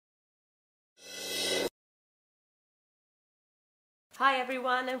Hi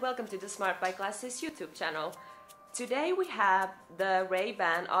everyone and welcome to the Smart Bike Glasses YouTube channel. Today we have the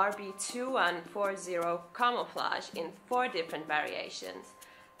Ray-Ban RB2140 Camouflage in 4 different variations.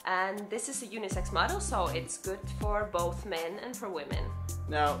 And this is a unisex model, so it's good for both men and for women.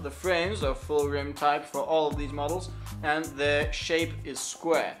 Now the frames are full rim type for all of these models and their shape is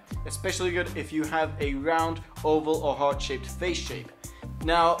square. Especially good if you have a round, oval or heart-shaped face shape.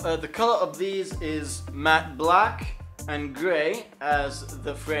 Now the color of these is matte black and grey, as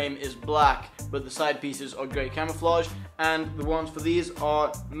the frame is black but the side pieces are grey camouflage, and the ones for these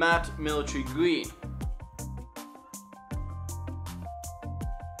are matte military green.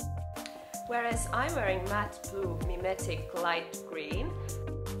 Whereas I'm wearing matte Blue Mimetic Light green.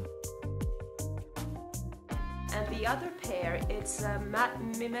 And the other pair, it's matte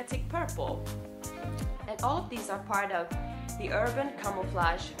Mimetic purple. And all of these are part of the Urban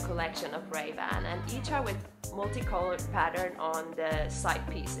Camouflage collection of Ray-Ban, and each are with multicolored pattern on the side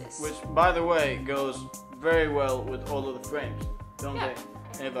pieces. Which, by the way, goes very well with all of the frames, don't they?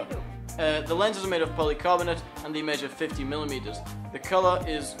 Eva. The lenses are made of polycarbonate and they measure 50mm. The color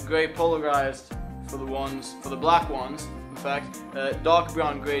is grey polarized for the black ones, in fact, dark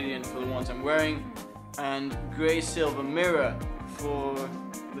brown gradient for the ones I'm wearing, and grey silver mirror for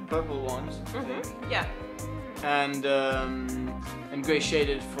the purple ones, I think. Yeah. And grey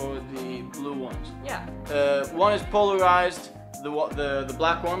shaded for the blue ones. Yeah. One is polarized, the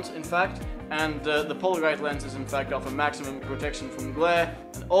black ones, in fact, and the polarized lenses, in fact, offer maximum protection from glare,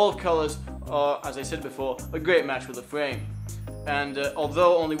 and all colors are, as I said before, a great match with the frame. And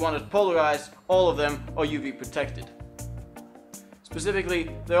although only one is polarized, all of them are UV protected.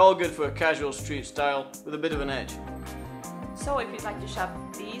 Specifically, they're all good for a casual street style with a bit of an edge. So if you'd like to shop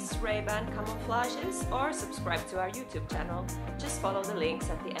these Ray-Ban camouflages or subscribe to our YouTube channel, just follow the links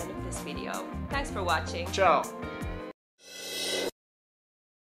at the end of this video. Thanks for watching. Ciao!